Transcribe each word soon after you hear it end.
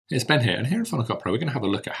It's Ben here, and here in Final Cut Pro we're going to have a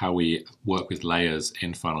look at how we work with layers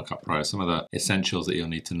in Final Cut Pro, some of the essentials that you'll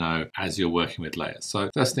need to know as you're working with layers. So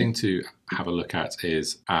first thing to have a look at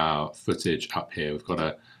is our footage up here. We've got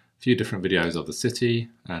a few different videos of the city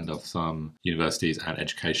and of some universities and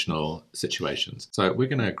educational situations. So we're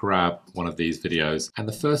going to grab one of these videos, and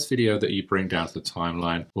the first video that you bring down to the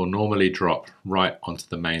timeline will normally drop right onto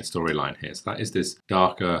the main storyline here. So that is this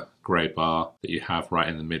darker grey bar that you have right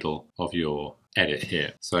in the middle of your edit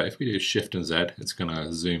here. So if we do Shift and Z, it's going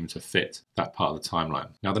to zoom to fit that part of the timeline.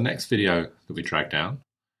 Now the next video that we drag down,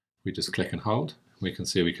 we just click and hold. We can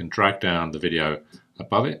see we can drag down the video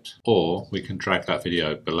above it, or we can drag that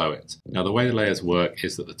video below it. Now the way the layers work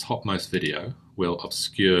is that the topmost video will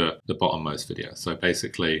obscure the bottommost video. So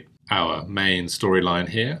basically our main storyline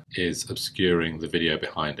here is obscuring the video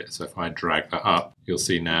behind it. So if I drag that up, you'll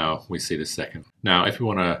see now we see the second. Now if we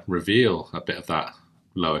want to reveal a bit of that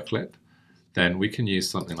lower clip, then we can use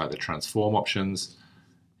something like the transform options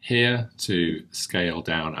here to scale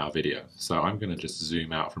down our video. So I'm going to just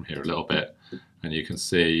zoom out from here a little bit, and you can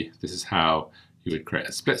see this is how you would create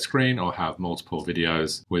a split screen or have multiple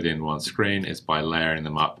videos within one screen, is by layering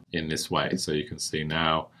them up in this way. So you can see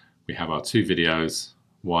now we have our two videos,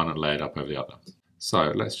 one layered up over the other.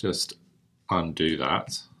 So let's just undo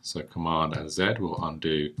that. So Command and Z will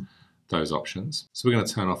undo those options. So we're going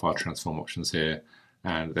to turn off our transform options here,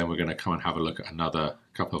 and then we're going to come and have a look at another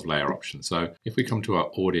couple of layer options. So if we come to our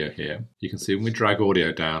audio here, you can see when we drag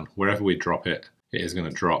audio down, wherever we drop it, it is going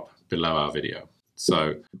to drop below our video.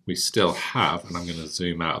 So we still have, and I'm going to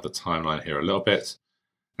zoom out of the timeline here a little bit,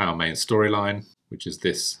 our main storyline, which is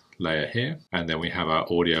this layer here, and then we have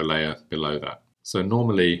our audio layer below that. So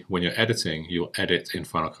normally when you're editing, you'll edit in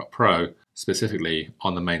Final Cut Pro specifically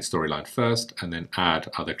on the main storyline first, and then add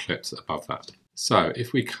other clips above that. So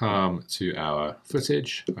if we come to our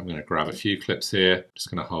footage, I'm going to grab a few clips here, just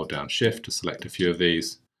going to hold down Shift to select a few of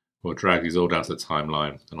these. We'll drag these all down to the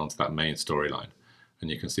timeline and onto that main storyline. And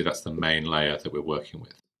you can see that's the main layer that we're working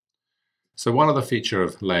with. So one other feature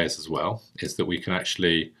of layers as well is that we can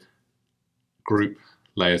actually group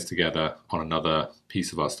layers together on another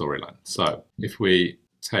piece of our storyline. So if we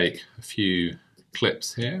take a few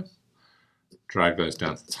clips here, drag those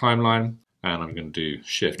down to the timeline, and I'm going to do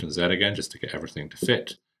Shift and Z again just to get everything to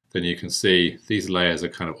fit, then you can see these layers are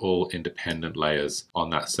kind of all independent layers on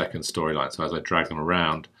that second storyline. So as I drag them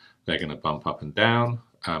around, they're going to bump up and down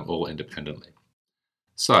all independently.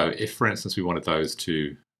 So if, for instance, we wanted those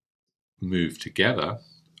to move together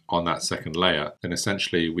on that second layer, then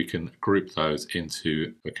essentially we can group those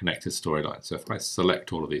into a connected storyline. So if I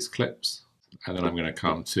select all of these clips, and then I'm going to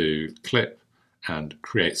come to Clip and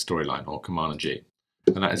Create Storyline, or Command and G.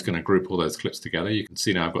 And that is going to group all those clips together. You can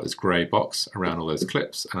see now I've got this grey box around all those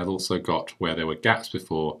clips, and I've also got, where there were gaps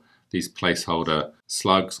before, these placeholder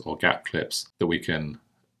slugs or gap clips that we can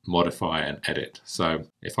modify and edit. So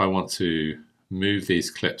if I want to move these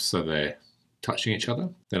clips so they're touching each other,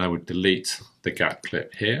 then I would delete the gap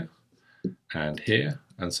clip here and here.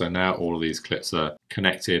 And so now all of these clips are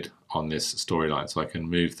connected on this storyline. So I can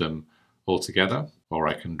move them all together, or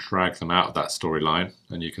I can drag them out of that storyline.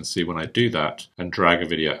 And you can see when I do that and drag a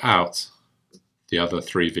video out, the other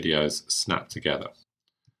three videos snap together.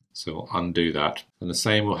 So we'll undo that. And the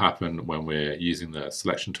same will happen when we're using the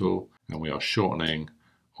selection tool and we are shortening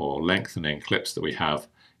or lengthening clips that we have.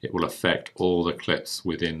 It will affect all the clips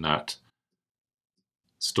within that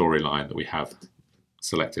storyline that we have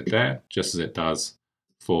selected there, just as it does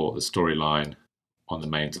for the storyline on the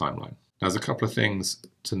main timeline. Now, there's a couple of things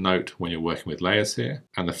to note when you're working with layers here.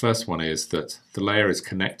 And the first one is that the layer is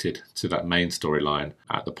connected to that main storyline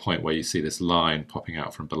at the point where you see this line popping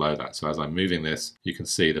out from below that. So as I'm moving this, you can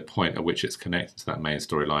see the point at which it's connected to that main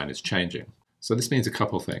storyline is changing. So this means a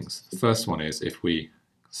couple of things. The first one is if we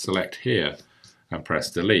select here and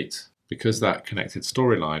press delete, because that connected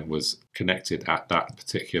storyline was connected at that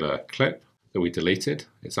particular clip that we deleted,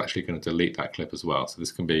 it's actually going to delete that clip as well. So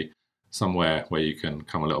this can be somewhere where you can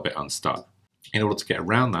come a little bit unstuck. In order to get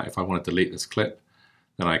around that, if I want to delete this clip,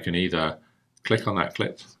 then I can either click on that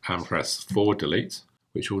clip and press forward delete,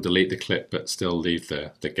 which will delete the clip but still leave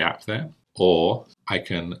the gap there, or I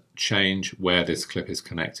can change where this clip is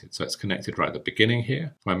connected. So it's connected right at the beginning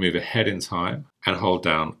here. If I move ahead in time and hold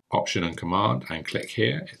down Option and Command and click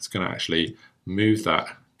here, it's going to actually move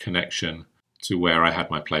that connection to where I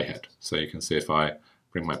had my playhead. So you can see if I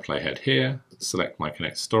bring my playhead here, select my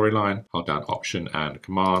connect storyline, hold down Option and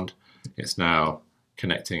Command, it's now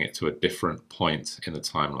connecting it to a different point in the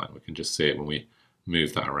timeline. We can just see it when we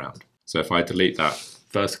move that around. So if I delete that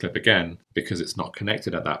first clip again, because it's not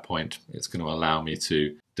connected at that point, it's going to allow me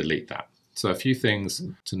to delete that. So a few things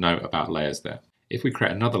to note about layers there. If we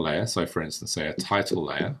create another layer, so for instance, say a title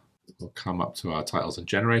layer, we'll come up to our titles and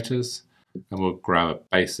generators, and we'll grab a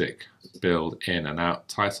basic build in and out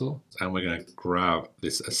title, and we're going to grab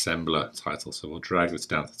this assembler title. So we'll drag this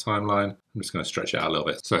down to the timeline. I'm just going to stretch it out a little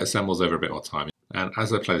bit so it assembles over a bit more time. And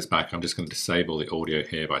as I play this back, I'm just going to disable the audio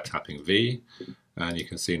here by tapping V. And you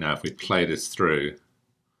can see now if we play this through,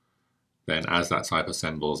 then as that type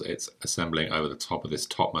assembles, it's assembling over the top of this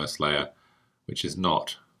topmost layer, which is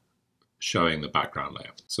not showing the background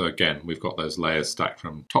layer. So again, we've got those layers stacked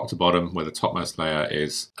from top to bottom, where the topmost layer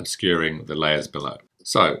is obscuring the layers below.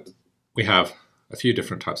 So we have a few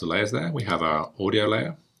different types of layers there. We have our audio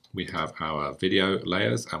layer, we have our video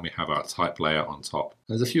layers, and we have our type layer on top.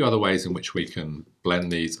 There's a few other ways in which we can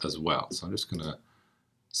blend these as well. So I'm just going to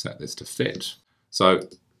set this to fit. So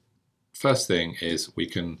first thing is we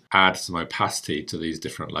can add some opacity to these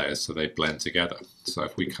different layers so they blend together. So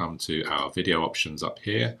if we come to our video options up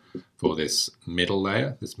here for this middle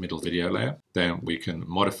layer, this middle video layer, then we can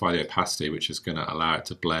modify the opacity, which is going to allow it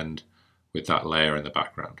to blend with that layer in the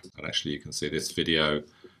background. And actually you can see this video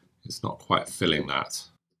is not quite filling that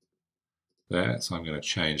there. So I'm going to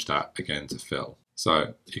change that again to fill.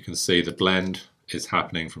 So you can see the blend is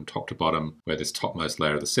happening from top to bottom, where this topmost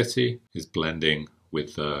layer of the city is blending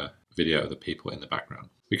with the video of the people in the background.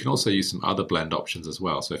 We can also use some other blend options as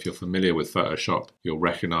well. So if you're familiar with Photoshop, you'll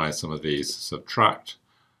recognize some of these subtract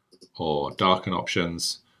or darken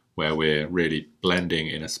options, where we're really blending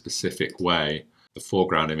in a specific way the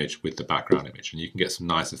foreground image with the background image. And you can get some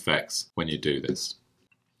nice effects when you do this.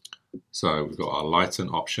 So we've got our lighten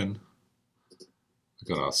option,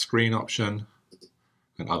 we've got our screen option,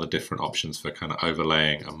 and other different options for kind of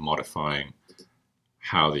overlaying and modifying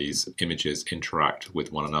how these images interact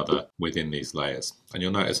with one another within these layers. And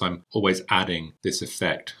you'll notice I'm always adding this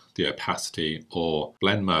effect, the opacity or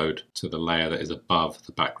blend mode, to the layer that is above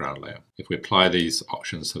the background layer. If we apply these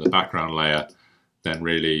options to the background layer, then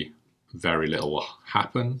really very little will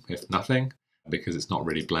happen, if nothing, because it's not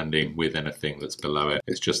really blending with anything that's below it.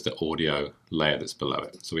 It's just the audio layer that's below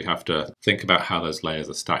it. So we have to think about how those layers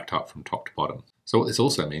are stacked up from top to bottom. So what this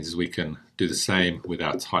also means is we can do the same with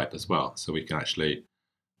our type as well. So we can actually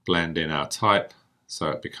blend in our type so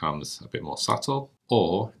it becomes a bit more subtle.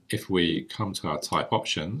 Or if we come to our type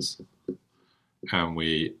options and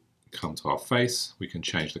we come to our face, we can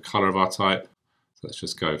change the color of our type. So let's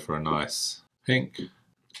just go for a nice pink.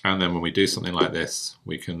 And then when we do something like this,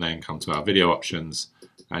 we can then come to our video options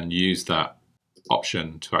and use that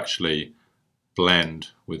option to actually blend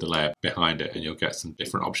with the layer behind it. And you'll get some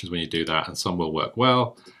different options when you do that. And some will work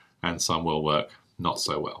well and some will work not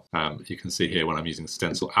so well. You can see here when I'm using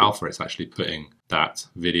Stencil Alpha, it's actually putting that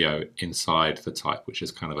video inside the type, which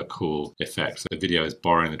is kind of a cool effect. So the video is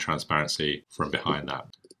borrowing the transparency from behind that.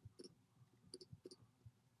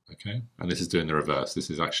 Okay, and this is doing the reverse.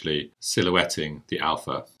 This is actually silhouetting the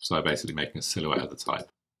alpha, so basically making a silhouette of the type.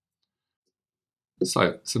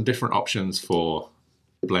 So some different options for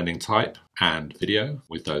blending type and video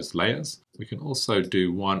with those layers. We can also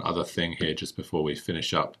do one other thing here just before we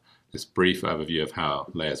finish up this brief overview of how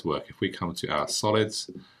layers work. If we come to our solids,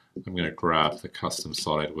 I'm going to grab the custom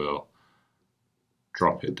solid, we'll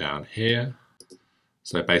drop it down here.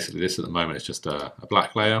 So basically this at the moment is just a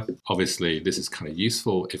black layer. Obviously this is kind of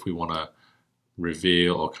useful if we want to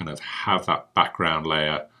reveal or kind of have that background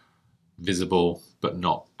layer visible but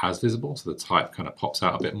not as visible, so the type kind of pops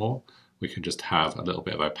out a bit more. We can just have a little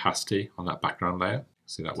bit of opacity on that background layer.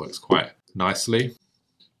 See, that works quite nicely.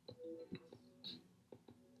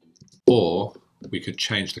 Or we could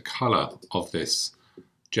change the color of this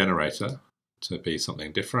generator to be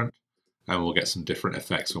something different, and we'll get some different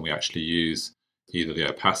effects when we actually use either the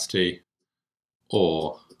opacity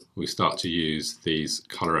or we start to use these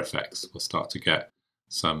color effects. We'll start to get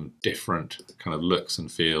some different kind of looks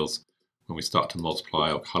and feels when we start to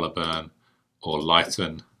multiply or color burn or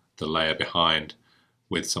lighten the layer behind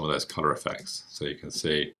with some of those color effects. So you can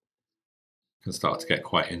see it can start to get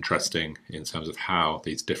quite interesting in terms of how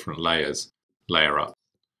these different layers layer up.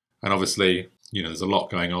 And obviously, you know, there's a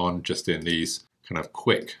lot going on just in these kind of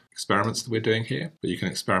quick experiments that we're doing here, but you can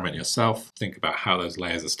experiment yourself, think about how those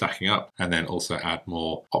layers are stacking up, and then also add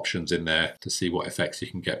more options in there to see what effects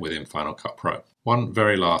you can get within Final Cut Pro. One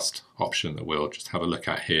very last option that we'll just have a look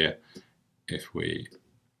at here, if we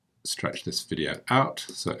stretch this video out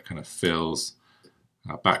so it kind of fills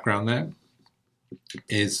our background there,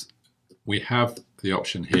 is we have the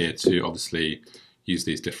option here to obviously use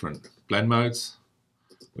these different blend modes,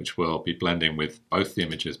 which will be blending with both the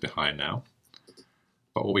images behind now.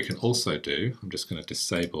 But what we can also do, I'm just going to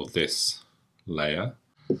disable this layer.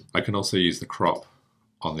 I can also use the crop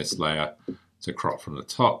on this layer to crop from the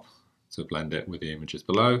top to blend it with the images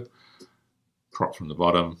below, crop from the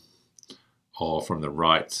bottom, or from the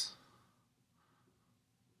right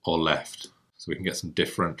or left. So we can get some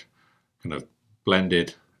different kind of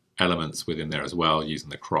blended elements within there as well using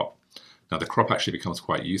the crop. Now the crop actually becomes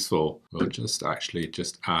quite useful. We'll just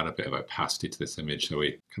add a bit of opacity to this image so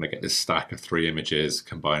we kind of get this stack of 3 images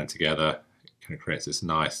combined together. It kind of creates this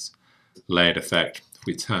nice layered effect. If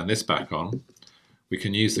we turn this back on, we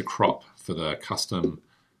can use the crop for the custom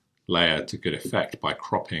layer to good effect by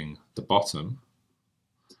cropping the bottom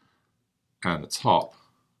and the top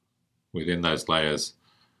within those layers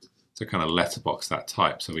to kind of letterbox that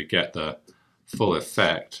type, so we get the full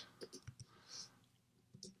effect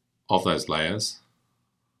of those layers,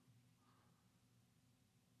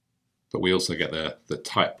 but we also get the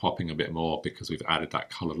type popping a bit more because we've added that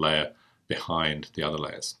colored layer behind the other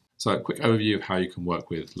layers. So a quick overview of how you can work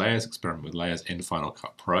with layers, experiment with layers in Final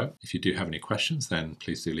Cut Pro. If you do have any questions, then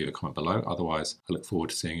please do leave a comment below. Otherwise, I look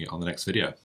forward to seeing you on the next video.